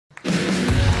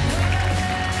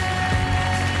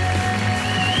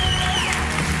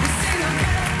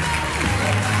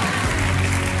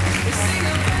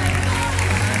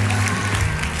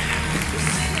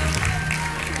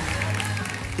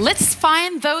Let's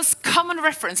find those common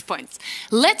reference points.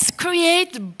 Let's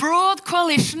create broad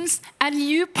coalitions and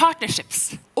new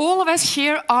partnerships. All of us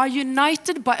here are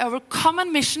united by our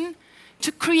common mission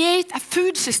to create a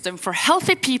food system for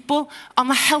healthy people on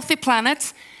a healthy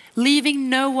planet, leaving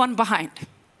no one behind.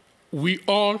 We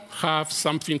all have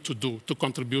something to do to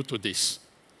contribute to this.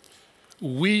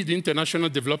 We, the international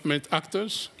development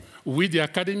actors, we, the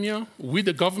academia, we,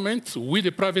 the government, we,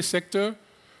 the private sector,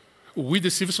 we, the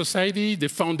civil society, the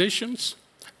foundations,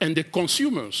 and the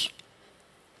consumers,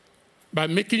 by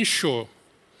making sure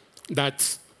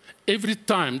that every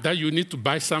time that you need to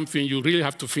buy something, you really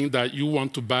have to think that you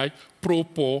want to buy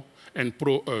pro-poor and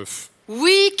pro-earth.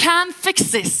 We can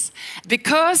fix this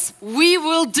because we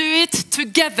will do it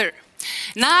together.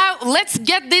 Now, let's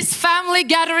get this family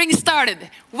gathering started.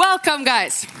 Welcome,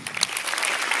 guys.